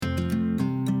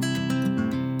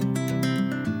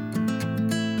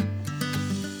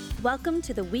Welcome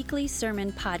to the weekly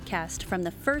sermon podcast from the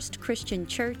First Christian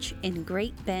Church in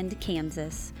Great Bend,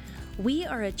 Kansas. We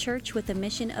are a church with a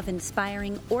mission of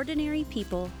inspiring ordinary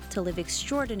people to live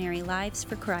extraordinary lives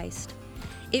for Christ.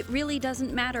 It really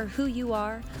doesn't matter who you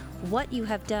are, what you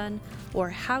have done, or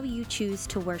how you choose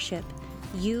to worship.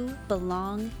 You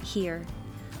belong here.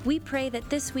 We pray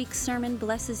that this week's sermon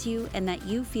blesses you and that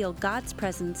you feel God's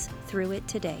presence through it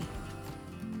today.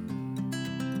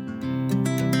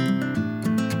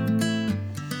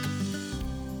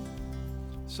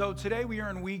 So today we are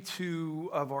in week 2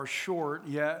 of our short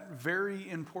yet very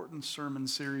important sermon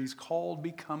series called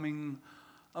Becoming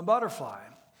a Butterfly.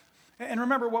 And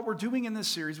remember, what we're doing in this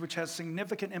series, which has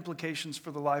significant implications for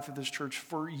the life of this church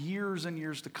for years and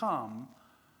years to come,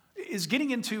 is getting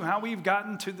into how we've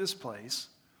gotten to this place,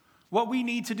 what we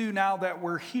need to do now that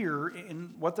we're here,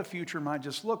 and what the future might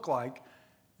just look like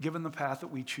given the path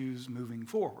that we choose moving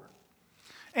forward.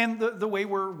 And the way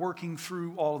we're working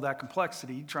through all of that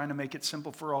complexity, trying to make it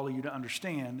simple for all of you to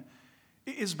understand,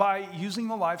 is by using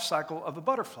the life cycle of a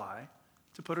butterfly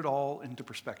to put it all into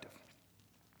perspective.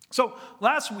 So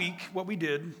last week, what we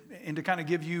did, and to kind of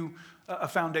give you a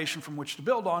foundation from which to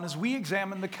build on, is we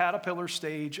examined the caterpillar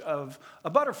stage of a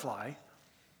butterfly.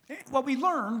 What we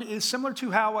learned is similar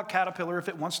to how a caterpillar, if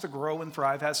it wants to grow and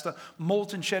thrive, has to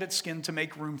molt and shed its skin to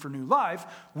make room for new life.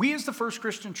 We, as the First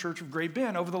Christian Church of Great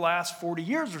Bend, over the last 40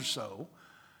 years or so,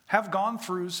 have gone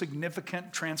through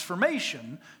significant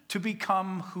transformation to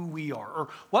become who we are. Or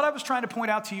what I was trying to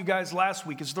point out to you guys last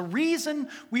week is the reason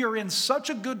we are in such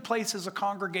a good place as a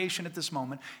congregation at this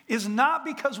moment is not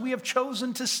because we have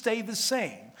chosen to stay the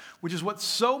same, which is what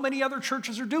so many other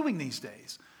churches are doing these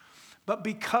days, but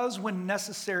because when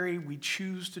necessary, we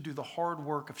choose to do the hard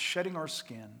work of shedding our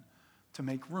skin to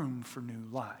make room for new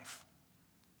life.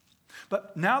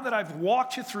 But now that I've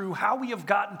walked you through how we have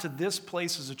gotten to this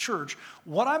place as a church,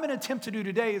 what I'm going to attempt to do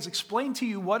today is explain to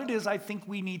you what it is I think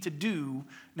we need to do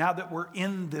now that we're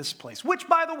in this place, which,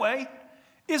 by the way,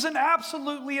 is an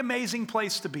absolutely amazing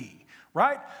place to be,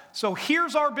 right? So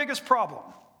here's our biggest problem,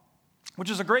 which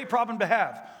is a great problem to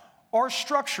have. Our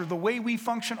structure, the way we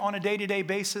function on a day-to-day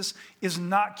basis, is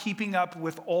not keeping up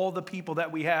with all the people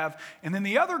that we have. And then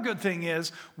the other good thing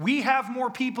is we have more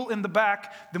people in the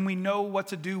back than we know what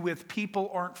to do with. People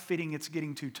aren't fitting. It's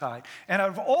getting too tight. And out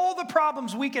of all the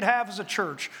problems we could have as a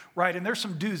church, right, and there's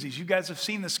some doozies. You guys have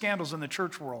seen the scandals in the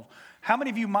church world. How many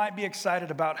of you might be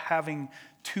excited about having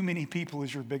too many people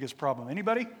as your biggest problem?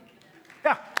 Anybody?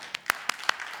 Yeah.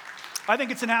 I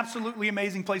think it's an absolutely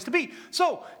amazing place to be.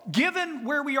 So, given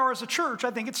where we are as a church,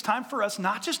 I think it's time for us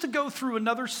not just to go through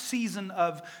another season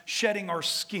of shedding our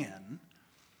skin.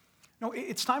 No,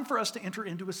 it's time for us to enter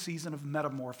into a season of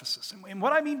metamorphosis. And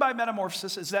what I mean by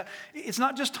metamorphosis is that it's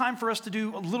not just time for us to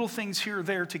do little things here or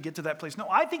there to get to that place. No,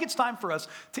 I think it's time for us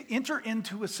to enter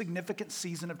into a significant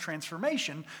season of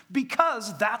transformation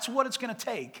because that's what it's going to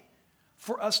take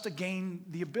for us to gain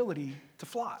the ability to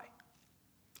fly.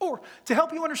 Or to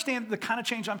help you understand the kind of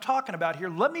change I'm talking about here,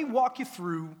 let me walk you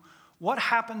through what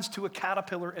happens to a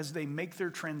caterpillar as they make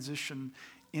their transition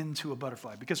into a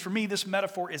butterfly. Because for me, this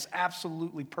metaphor is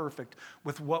absolutely perfect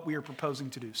with what we are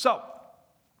proposing to do. So,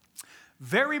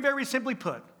 very, very simply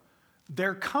put,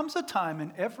 there comes a time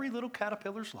in every little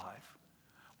caterpillar's life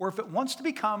where if it wants to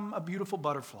become a beautiful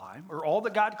butterfly, or all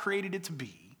that God created it to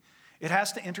be, it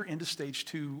has to enter into stage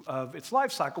 2 of its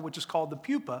life cycle, which is called the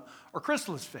pupa or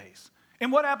chrysalis phase.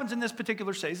 And what happens in this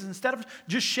particular phase is instead of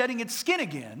just shedding its skin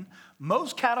again,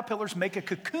 most caterpillars make a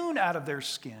cocoon out of their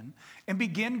skin and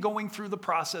begin going through the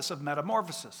process of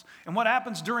metamorphosis. And what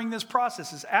happens during this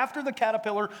process is after the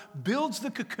caterpillar builds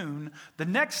the cocoon, the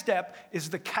next step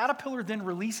is the caterpillar then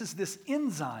releases this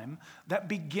enzyme that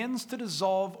begins to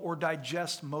dissolve or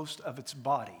digest most of its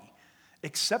body,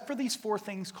 except for these 4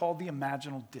 things called the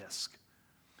imaginal disc.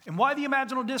 And why the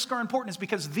imaginal discs are important is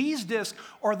because these discs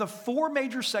are the 4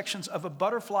 major sections of a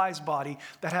butterfly's body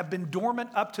that have been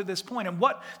dormant up to this point. And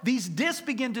what these discs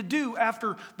begin to do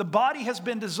after the body has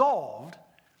been dissolved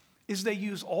is they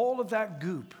use all of that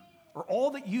goop, or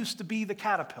all that used to be the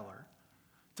caterpillar,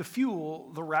 to fuel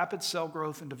the rapid cell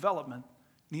growth and development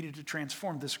needed to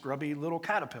transform this grubby little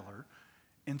caterpillar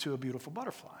into a beautiful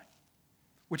butterfly,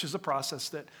 which is a process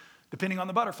that, depending on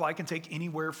the butterfly, can take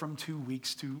anywhere from 2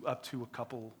 weeks to up to a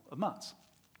couple of months.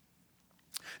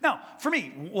 Now, for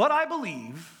me, what I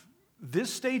believe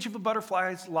this stage of a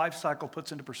butterfly's life cycle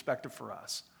puts into perspective for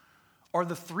us are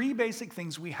the 3 basic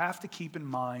things we have to keep in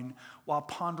mind while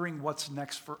pondering what's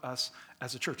next for us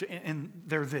as a church. And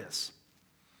they're this.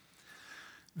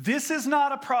 This is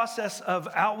not a process of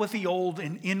out with the old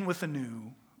and in with the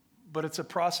new, but it's a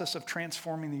process of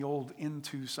transforming the old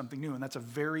into something new. And that's a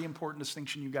very important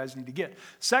distinction you guys need to get.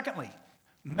 Secondly,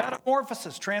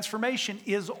 metamorphosis, transformation,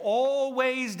 is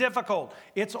always difficult.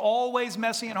 It's always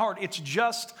messy and hard. It's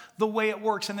just the way it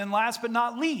works. And then last but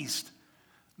not least,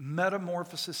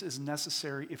 metamorphosis is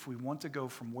necessary if we want to go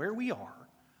from where we are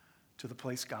to the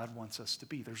place God wants us to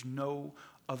be. There's no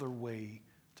other way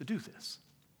to do this.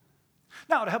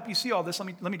 Now, to help you see all this,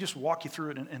 let me just walk you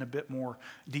through it in a bit more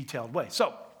detailed way.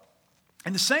 So,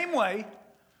 in the same way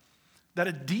that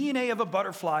a DNA of a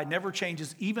butterfly never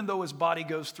changes even though his body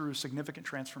goes through a significant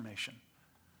transformation,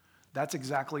 that's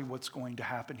exactly what's going to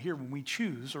happen here when we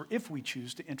choose, or if we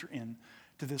choose, to enter into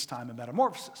this time of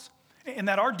metamorphosis. And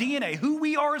that our DNA, who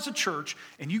we are as a church,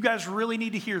 and you guys really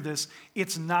need to hear this,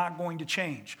 it's not going to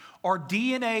change. Our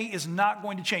DNA is not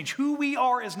going to change. Who we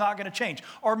are is not going to change.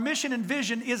 Our mission and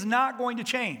vision is not going to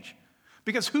change.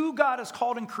 Because who God has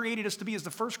called and created us to be as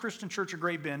the First Christian Church of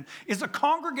Great Bend is a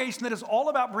congregation that is all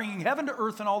about bringing heaven to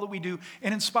earth in all that we do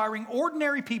and inspiring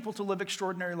ordinary people to live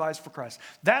extraordinary lives for Christ.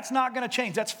 That's not going to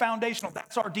change. That's foundational.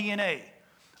 That's our DNA.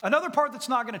 Another part that's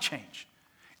not going to change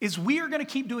is we are going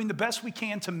to keep doing the best we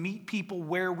can to meet people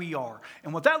where we are.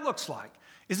 And what that looks like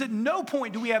is at no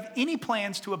point do we have any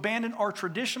plans to abandon our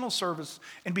traditional service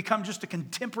and become just a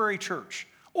contemporary church,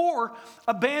 or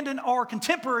abandon our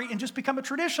contemporary and just become a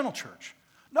traditional church.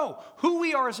 No, who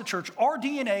we are as a church, our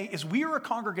DNA is we are a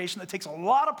congregation that takes a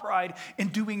lot of pride in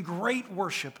doing great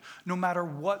worship no matter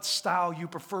what style you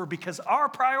prefer, because our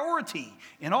priority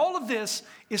in all of this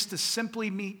is to simply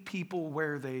meet people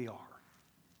where they are.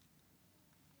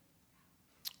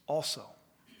 Also,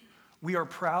 we are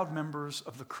proud members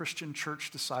of the Christian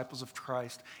Church Disciples of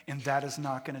Christ, and that is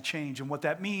not going to change. And what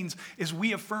that means is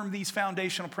we affirm these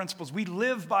foundational principles. We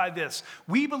live by this.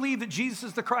 We believe that Jesus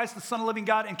is the Christ, the Son of the living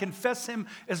God, and confess him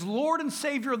as Lord and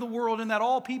Savior of the world, and that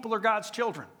all people are God's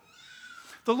children.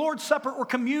 The Lord's Supper or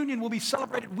communion will be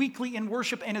celebrated weekly in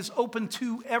worship and is open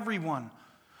to everyone.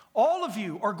 All of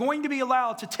you are going to be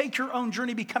allowed to take your own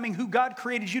journey becoming who God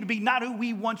created you to be, not who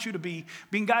we want you to be,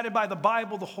 being guided by the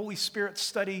Bible, the Holy Spirit,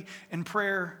 study, and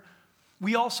prayer.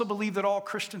 We also believe that all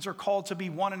Christians are called to be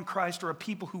one in Christ, or a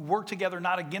people who work together,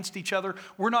 not against each other.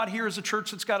 We're not here as a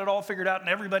church that's got it all figured out and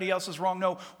everybody else is wrong.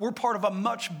 No, we're part of a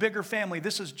much bigger family.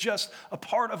 This is just a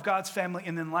part of God's family.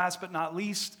 And then last but not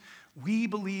least, we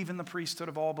believe in the priesthood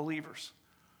of all believers,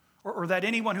 or that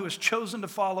anyone who has chosen to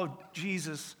follow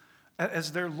Jesus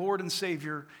as their Lord and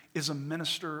Savior is a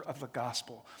minister of the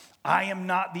gospel. I am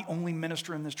not the only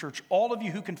minister in this church. All of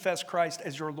you who confess Christ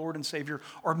as your Lord and Savior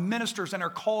are ministers and are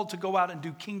called to go out and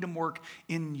do kingdom work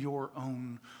in your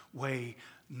own way.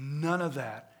 None of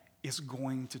that is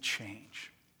going to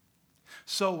change.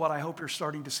 So what I hope you're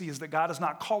starting to see is that God is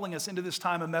not calling us into this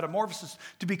time of metamorphosis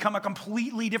to become a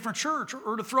completely different church,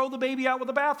 or to throw the baby out with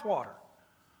the bathwater.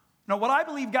 Now, what I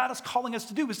believe God is calling us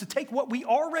to do is to take what we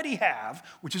already have,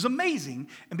 which is amazing,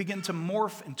 and begin to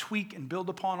morph and tweak and build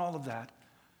upon all of that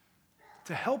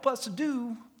to help us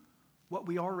do what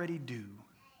we already do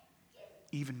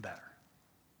even better.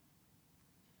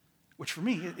 Which for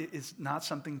me is not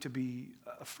something to be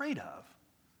afraid of,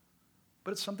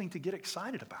 but it's something to get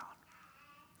excited about.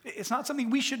 It's not something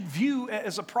we should view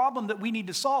as a problem that we need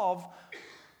to solve,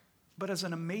 but as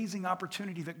an amazing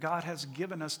opportunity that God has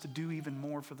given us to do even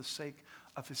more for the sake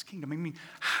of his kingdom. I mean,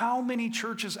 how many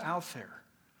churches out there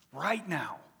right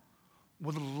now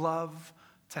would love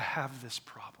to have this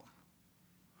problem?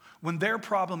 When their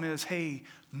problem is, hey,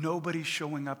 nobody's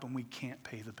showing up and we can't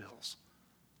pay the bills.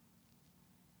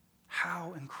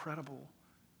 How incredible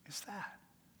is that?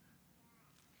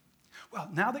 Well,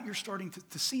 now that you're starting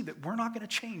to see that we're not going to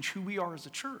change who we are as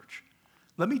a church,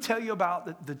 let me tell you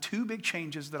about the two big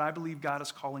changes that I believe God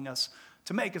is calling us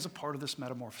to make as a part of this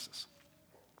metamorphosis.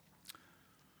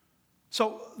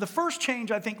 So the first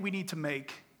change I think we need to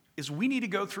make is we need to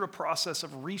go through a process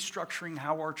of restructuring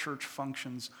how our church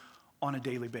functions on a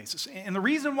daily basis. And the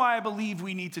reason why I believe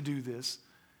we need to do this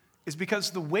is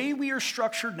because the way we are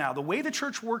structured now, the way the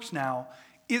church works now,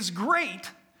 is great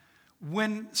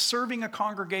when serving a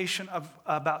congregation of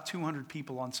about 200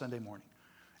 people on Sunday morning.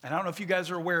 And I don't know if you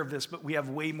guys are aware of this, but we have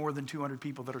way more than 200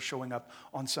 people that are showing up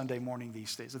on Sunday morning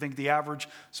these days. I think the average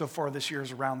so far this year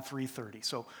is around 330.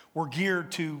 So we're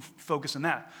geared to focus on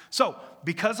that. So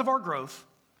because of our growth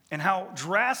and how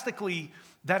drastically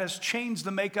that has changed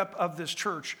the makeup of this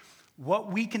church,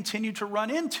 what we continue to run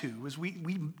into as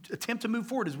we attempt to move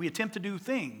forward, as we attempt to do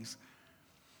things,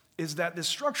 is that this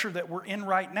structure that we're in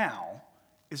right now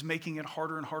is making it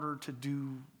harder and harder to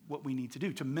do what we need to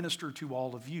do, to minister to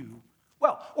all of you.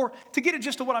 Well, or to get it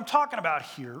just to what I'm talking about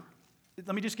here,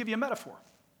 let me just give you a metaphor.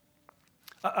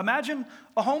 Imagine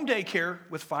a home daycare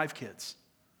with 5 kids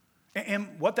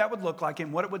and what that would look like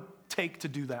and what it would take to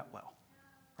do that well,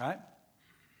 right?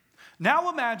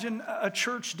 Now imagine a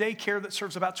church daycare that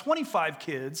serves about 25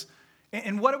 kids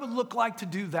and what it would look like to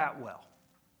do that well.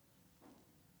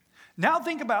 Now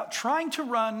think about trying to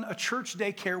run a church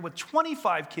daycare with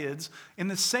 25 kids in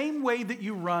the same way that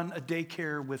you run a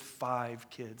daycare with 5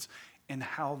 kids and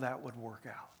how that would work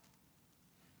out.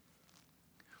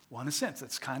 Well, in a sense,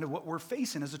 that's kind of what we're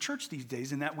facing as a church these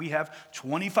days, in that we have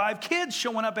 25 kids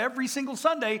showing up every single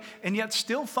Sunday and yet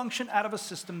still function out of a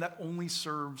system that only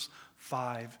serves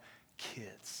 5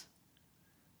 kids,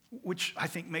 which I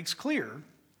think makes clear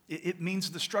it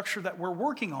means the structure that we're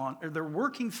working on, or they're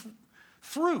working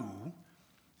through,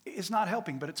 is not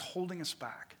helping, but it's holding us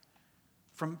back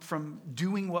from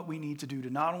doing what we need to do to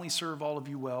not only serve all of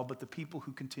you well, but the people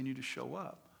who continue to show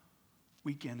up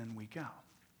week in and week out.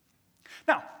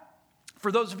 Now,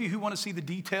 for those of you who want to see the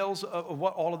details of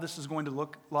what all of this is going to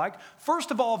look like, first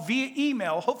of all, via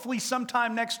email, hopefully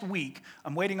sometime next week,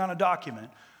 I'm waiting on a document,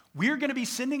 we're going to be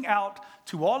sending out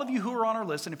to all of you who are on our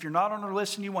list, and if you're not on our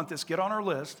list and you want this, get on our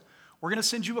list. We're going to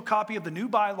send you a copy of the new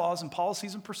bylaws and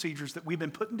policies and procedures that we've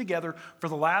been putting together for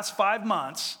the last 5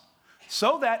 months,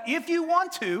 so that if you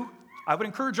want to, I would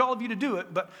encourage all of you to do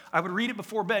it, but I would read it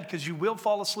before bed because you will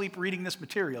fall asleep reading this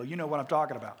material. You know what I'm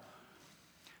talking about.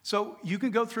 So you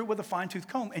can go through it with a fine-tooth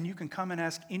comb and you can come and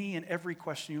ask any and every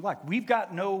question you like. We've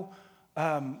got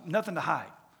nothing to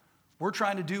hide. We're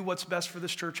trying to do what's best for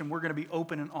this church, and we're going to be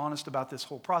open and honest about this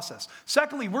whole process.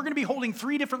 Secondly, we're going to be holding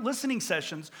 3 different listening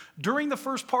sessions during the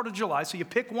first part of July, so you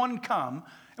pick one and come,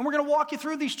 and we're going to walk you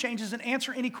through these changes and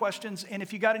answer any questions, and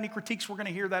if you got any critiques, we're going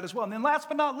to hear that as well. And then last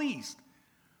but not least,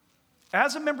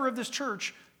 as a member of this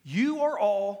church, you are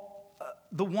all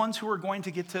the ones who are going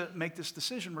to get to make this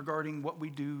decision regarding what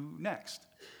we do next.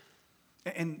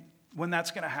 And when that's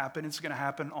going to happen, it's going to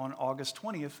happen on August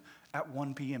 20th at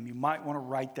 1 p.m. You might want to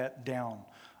write that down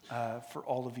for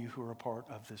all of you who are a part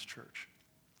of this church.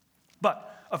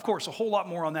 But, of course, a whole lot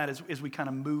more on that as we kind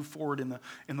of move forward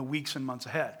in the weeks and months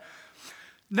ahead.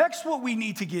 Next, what we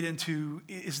need to get into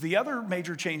is the other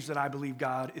major change that I believe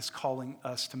God is calling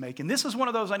us to make. And this is one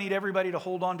of those I need everybody to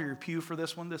hold on to your pew for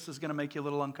this one. This is going to make you a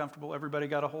little uncomfortable. Everybody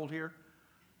got a hold here?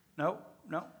 No?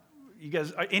 You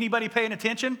guys, anybody paying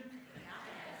attention?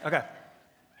 Okay.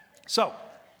 So,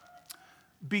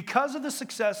 because of the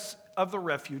success of the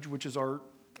Refuge, which is our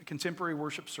contemporary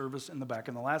worship service in the back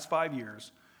in the last 5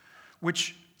 years,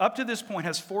 which up to this point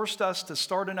has forced us to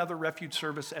start another Refuge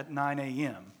service at 9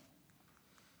 a.m.,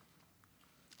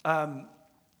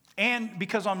 and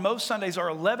because on most Sundays our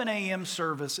 11 a.m.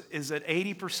 service is at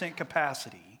 80%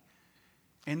 capacity,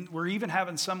 and we're even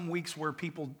having some weeks where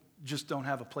people just don't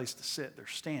have a place to sit, they're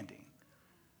standing.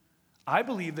 I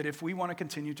believe that if we want to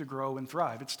continue to grow and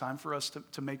thrive, it's time for us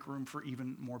to make room for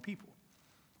even more people.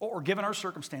 Or given our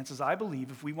circumstances, I believe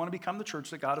if we want to become the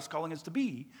church that God is calling us to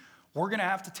be, we're going to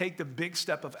have to take the big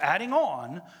step of adding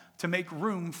on to make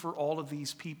room for all of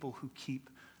these people who keep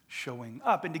showing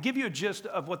up. And to give you a gist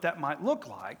of what that might look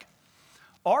like,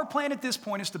 our plan at this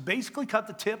point is to basically cut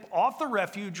the tip off the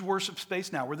Refuge worship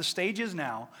space now, where the stage is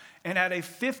now, and add a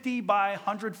 50 by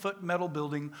 100-foot metal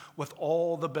building with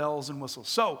all the bells and whistles.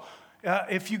 So,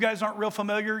 if you guys aren't real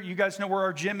familiar, you guys know where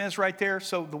our gym is right there.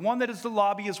 So the one that is the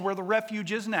lobby is where the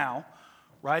Refuge is now,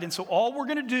 right? And so all we're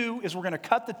going to do is we're going to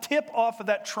cut the tip off of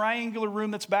that triangular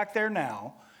room that's back there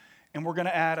now, and we're going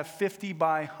to add a 50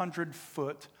 by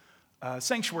 100-foot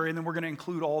sanctuary, and then we're going to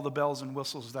include all the bells and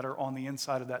whistles that are on the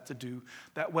inside of that to do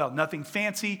that well. Nothing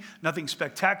fancy, nothing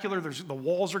spectacular. The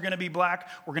walls are going to be black.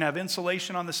 We're going to have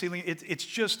insulation on the ceiling. It's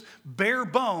just bare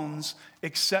bones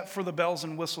except for the bells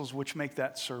and whistles, which make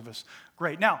that service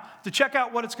great. Now, to check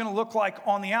out what it's going to look like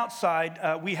on the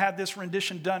outside, we had this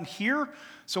rendition done here.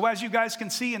 So as you guys can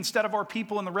see, instead of our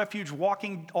people in the Refuge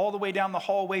walking all the way down the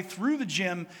hallway through the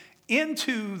gym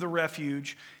into the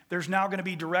Refuge, there's now going to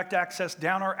be direct access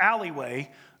down our alleyway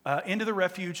into the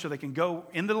Refuge so they can go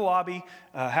into the lobby,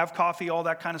 have coffee, all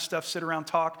that kind of stuff, sit around,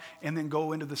 talk, and then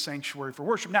go into the sanctuary for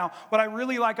worship. Now, what I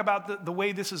really like about the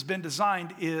way this has been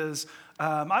designed is,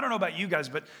 I don't know about you guys,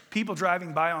 but people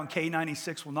driving by on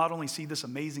K96 will not only see this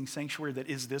amazing sanctuary that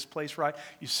is this place, right?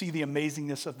 You see the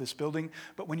amazingness of this building,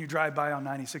 but when you drive by on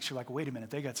 96, you're like, wait a minute,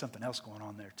 they got something else going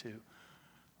on there too.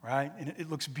 Right? And it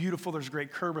looks beautiful. There's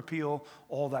great curb appeal,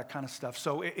 all that kind of stuff.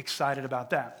 So excited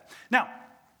about that. Now,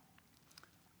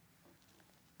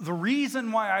 the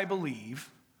reason why I believe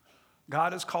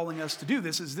God is calling us to do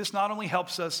this is this not only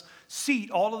helps us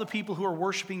seat all of the people who are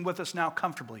worshiping with us now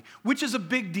comfortably, which is a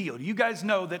big deal. You guys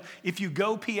know that if you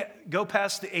go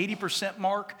past the 80%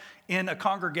 mark in a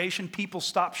congregation, people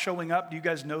stop showing up. Do you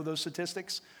guys know those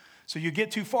statistics? So you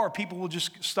get too far, people will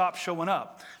just stop showing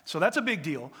up. So that's a big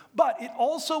deal. But it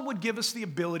also would give us the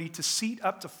ability to seat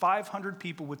up to 500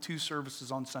 people with 2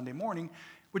 services on Sunday morning,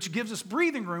 which gives us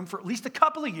breathing room for at least a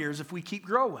couple of years if we keep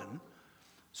growing,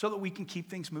 so that we can keep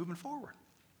things moving forward.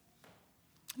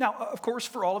 Now, of course,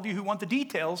 for all of you who want the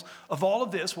details of all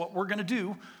of this, what we're going to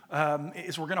do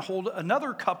is we're going to hold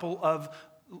another couple of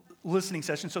listening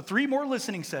sessions, so 3 more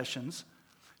listening sessions,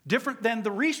 different than the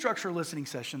restructure listening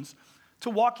sessions, to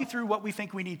walk you through what we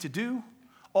think we need to do,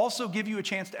 also give you a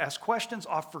chance to ask questions,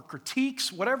 offer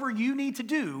critiques, whatever you need to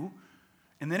do,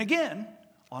 and then again,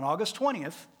 on August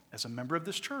 20th, as a member of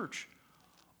this church,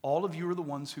 all of you are the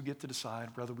ones who get to decide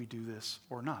whether we do this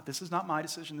or not. This is not my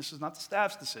decision. This is not the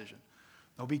staff's decision.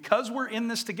 No, because we're in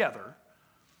this together,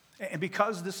 and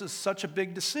because this is such a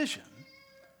big decision,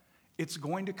 it's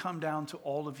going to come down to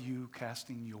all of you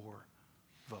casting your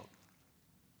vote.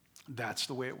 That's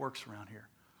the way it works around here.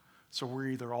 So we're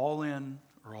either all in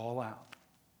or all out.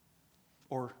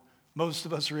 Or most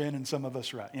of us are in and some of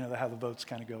us are out. You know how the votes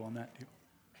kind of go on that deal.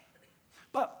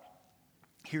 But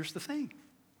here's the thing.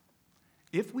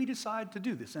 If we decide to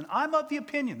do this, and I'm of the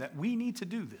opinion that we need to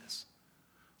do this,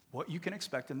 what you can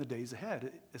expect in the days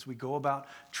ahead as we go about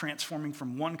transforming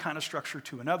from one kind of structure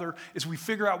to another, as we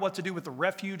figure out what to do with the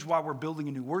refuge while we're building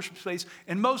a new worship space,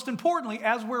 and most importantly,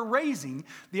 as we're raising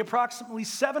the approximately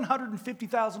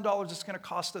 $750,000 it's going to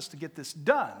cost us to get this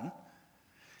done.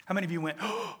 How many of you went,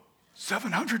 oh,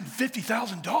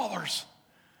 $750,000?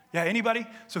 Yeah, anybody?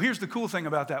 So here's the cool thing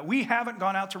about that. We haven't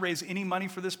gone out to raise any money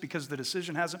for this because the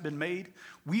decision hasn't been made.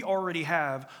 We already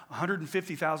have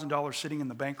 $150,000 sitting in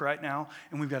the bank right now,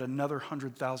 and we've got another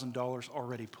 $100,000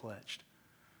 already pledged.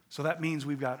 So that means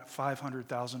we've got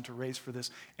 $500,000 to raise for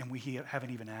this, and we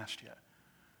haven't even asked yet.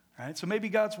 All right? So maybe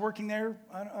God's working there.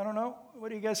 I don't know.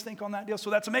 What do you guys think on that deal? So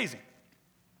that's amazing.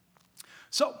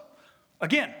 So,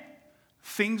 again,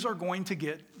 things are going to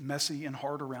get messy and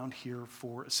hard around here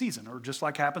for a season, or just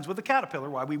like happens with a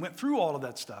caterpillar, why we went through all of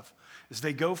that stuff. As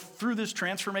they go through this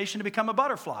transformation to become a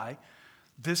butterfly,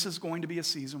 this is going to be a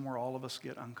season where all of us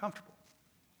get uncomfortable.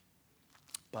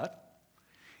 But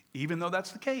even though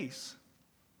that's the case,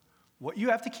 what you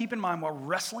have to keep in mind while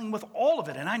wrestling with all of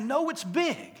it, and I know it's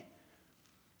big,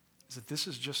 is that this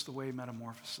is just the way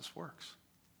metamorphosis works.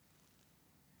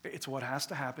 It's what has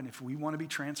to happen if we want to be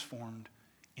transformed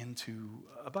into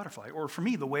a butterfly, or for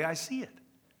me, the way I see it.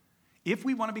 If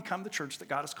we want to become the church that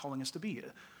God is calling us to be,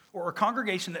 or a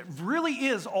congregation that really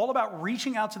is all about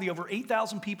reaching out to the over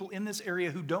 8,000 people in this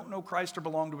area who don't know Christ or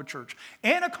belong to a church,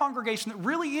 and a congregation that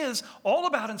really is all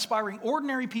about inspiring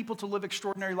ordinary people to live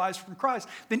extraordinary lives from Christ,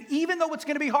 then even though it's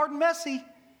going to be hard and messy,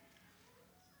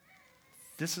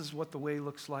 this is what the way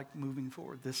looks like moving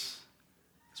forward. This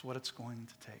is what it's going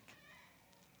to take.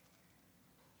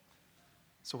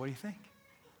 So what do you think?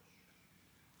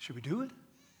 Should we do it?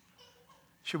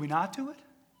 Should we not do it?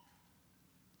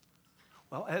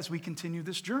 Well, as we continue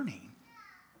this journey,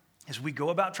 as we go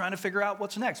about trying to figure out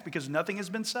what's next, because nothing has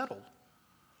been settled,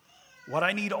 what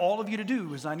I need all of you to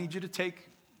do is I need you to take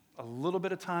a little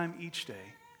bit of time each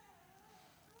day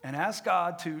and ask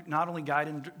God to not only guide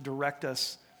and direct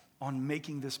us on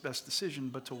making this best decision,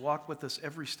 but to walk with us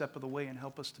every step of the way and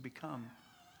help us to become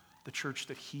the church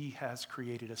that He has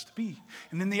created us to be.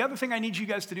 And then the other thing I need you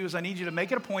guys to do is I need you to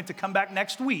make it a point to come back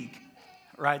next week.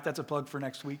 Right? That's a plug for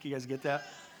next week. You guys get that?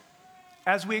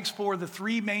 As we explore the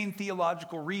 3 main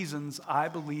theological reasons I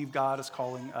believe God is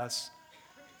calling us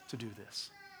to do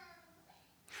this.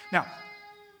 Now,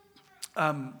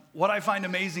 what I find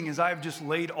amazing is I've just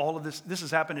laid all of this. This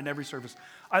has happened in every service.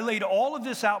 I laid all of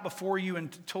this out before you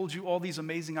and told you all these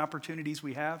amazing opportunities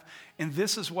we have. And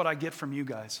this is what I get from you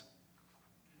guys.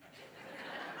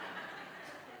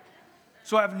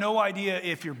 So I have no idea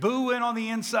if you're booing on the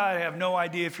inside. I have no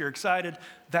idea if you're excited.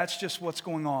 That's just what's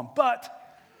going on.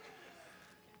 But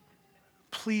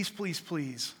please, please,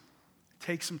 please,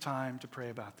 take some time to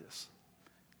pray about this.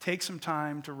 Take some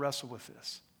time to wrestle with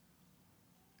this.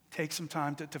 Take some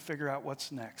time to figure out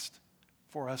what's next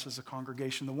for us as a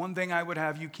congregation. The one thing I would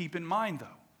have you keep in mind, though,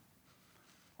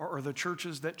 are the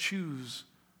churches that choose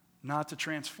not to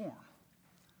transform,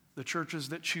 the churches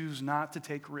that choose not to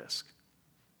take risk,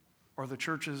 or the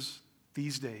churches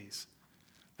these days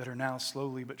that are now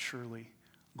slowly but surely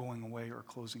going away or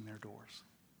closing their doors.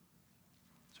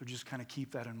 So just kind of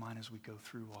keep that in mind as we go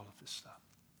through all of this stuff.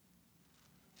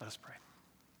 Let us pray.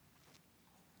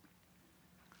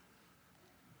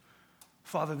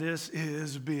 Father, this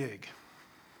is big.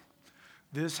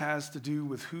 This has to do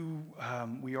with who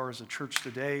we are as a church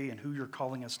today and who you're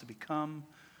calling us to become.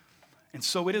 And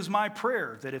so it is my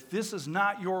prayer that if this is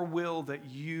not your will, that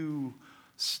you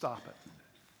stop it,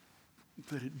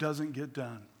 that it doesn't get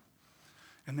done,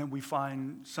 and then we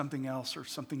find something else or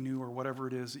something new or whatever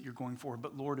it is that you're going for.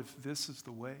 But Lord, if this is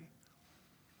the way,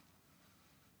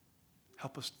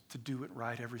 help us to do it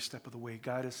right every step of the way.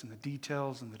 Guide us in the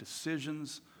details and the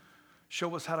decisions.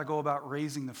 Show us how to go about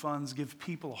raising the funds. Give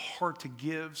people a heart to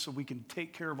give so we can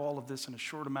take care of all of this in a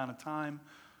short amount of time.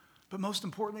 But most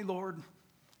importantly, Lord,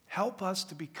 help us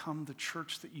to become the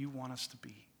church that you want us to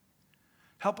be.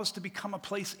 Help us to become a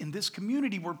place in this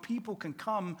community where people can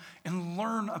come and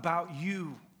learn about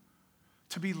you,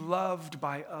 to be loved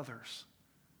by others.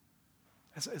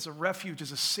 As a refuge,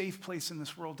 as a safe place in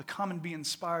this world, to come and be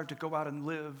inspired to go out and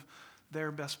live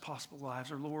their best possible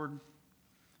lives. Or Lord,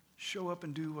 show up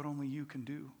and do what only you can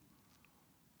do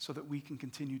so that we can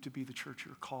continue to be the church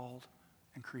you're called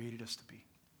and created us to be.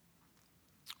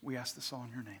 We ask this all in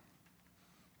your name.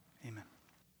 Amen.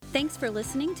 Thanks for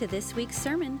listening to this week's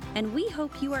sermon, and we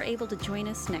hope you are able to join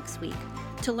us next week.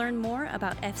 To learn more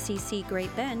about FCC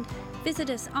Great Bend, visit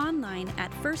us online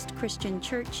at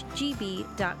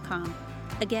firstchristianchurchgb.com.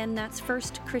 Again, that's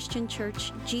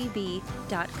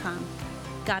firstchristianchurchgb.com.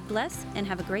 God bless and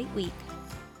have a great week.